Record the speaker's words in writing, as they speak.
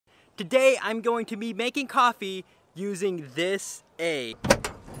Today I'm going to be making coffee using this egg.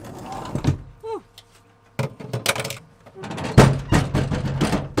 Woo.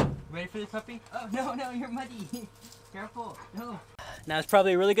 Ready for this puppy? Oh no, you're muddy. Careful, no. Now it's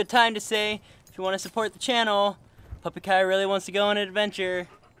probably a really good time to say, if you want to support the channel, Puppy Kai really wants to go on an adventure.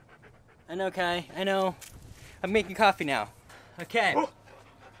 I know, Kai, I know. I'm making coffee now. Okay.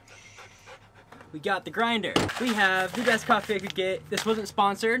 We got the grinder. We have the best coffee I could get. This wasn't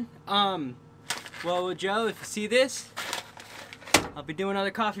sponsored. Well, Joe, if you see this, I'll be doing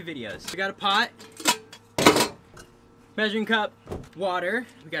other coffee videos. We got a pot, measuring cup, water.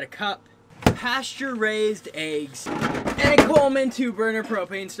 We got a cup, pasture-raised eggs, and a Coleman 2-burner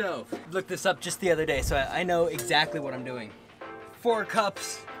propane stove. Looked this up just the other day, so I know exactly what I'm doing. 4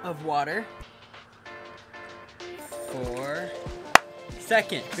 cups of water. 4.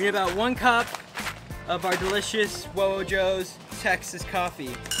 Second, we need about 1 cup of our delicious Whoa Joe's Texas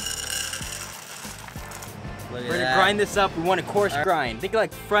coffee. We're gonna grind this up. We want a coarse grind. Think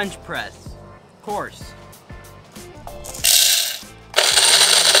like French press. Coarse.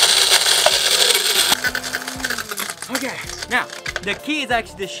 Okay, now, the key is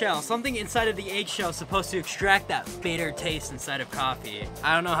actually the shell. Something inside of the eggshell is supposed to extract that bitter taste inside of coffee.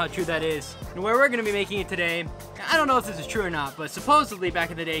 I don't know how true that is. And where we're gonna be making it today, I don't know if this is true or not, but supposedly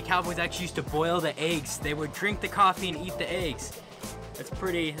back in the day, cowboys actually used to boil the eggs. They would drink the coffee and eat the eggs. It's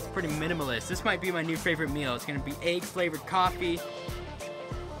pretty minimalist. This might be my new favorite meal. It's gonna be egg flavored coffee,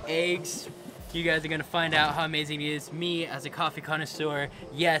 eggs. You guys are gonna find out how amazing it is. Me, as a coffee connoisseur,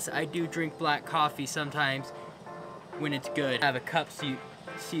 yes, I do drink black coffee sometimes when it's good. I have a cup,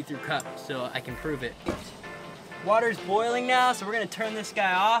 see-through cup, so I can prove it. Water's boiling now, so we're gonna turn this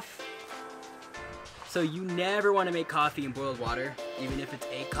guy off. So you never wanna make coffee in boiled water, even if it's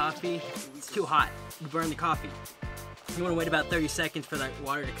egg coffee. It's too hot, you burn the coffee. You wanna wait about 30 seconds for that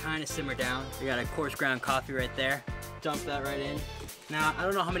water to kinda simmer down. We got a coarse ground coffee right there. Dump that right in. Now, I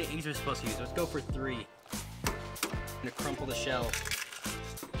don't know how many eggs we're supposed to use. Let's go for 3. I'm gonna crumple the shell.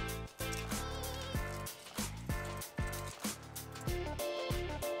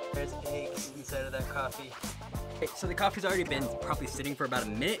 There's eggs inside of that coffee. Okay, so the coffee's already been probably sitting for about a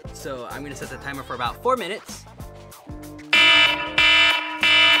minute, so I'm gonna set the timer for about 4 minutes.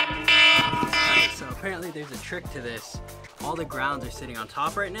 Alright, so apparently there's a trick to this. All the grounds are sitting on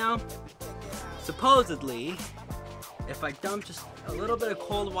top right now. Supposedly, if I dump just a little bit of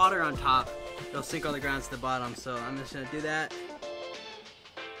cold water on top, it'll sink all the grounds to the bottom, so I'm just gonna do that.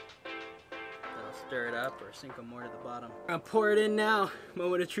 Stir it up or sink them more to the bottom. I'm gonna pour it in now.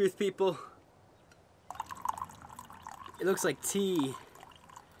 Moment of truth, people. It looks like tea.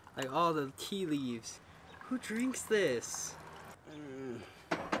 Like all the tea leaves. Who drinks this?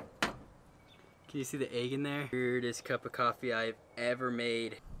 Can you see the egg in there? Weirdest cup of coffee I've ever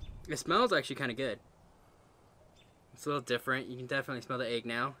made. It smells actually kind of good. It's a little different. You can definitely smell the egg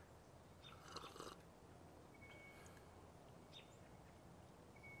now.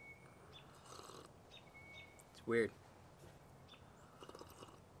 Weird.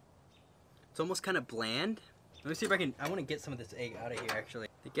 It's almost kind of bland. Let me see if I want to get some of this egg out of here actually.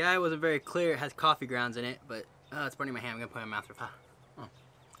 The guy wasn't very clear. It has coffee grounds in it, but it's burning my hand. I'm gonna put it in my mouth. Oh.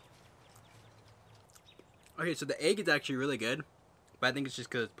 Okay, so the egg is actually really good, but I think it's just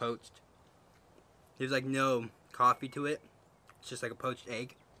because it's poached. There's like no coffee to it. It's just like a poached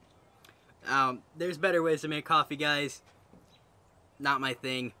egg. There's better ways to make coffee, guys. Not my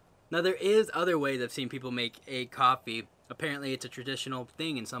thing. Now there is other ways I've seen people make egg coffee. Apparently it's a traditional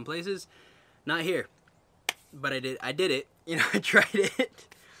thing in some places. Not here. But I did it. You know, I tried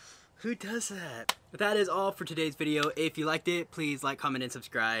it. Who does that? But that is all for today's video. If you liked it, please like, comment, and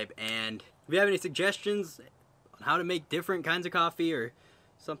subscribe. And if you have any suggestions on how to make different kinds of coffee or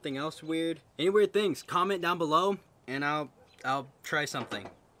something else weird, any weird things, comment down below and I'll try something.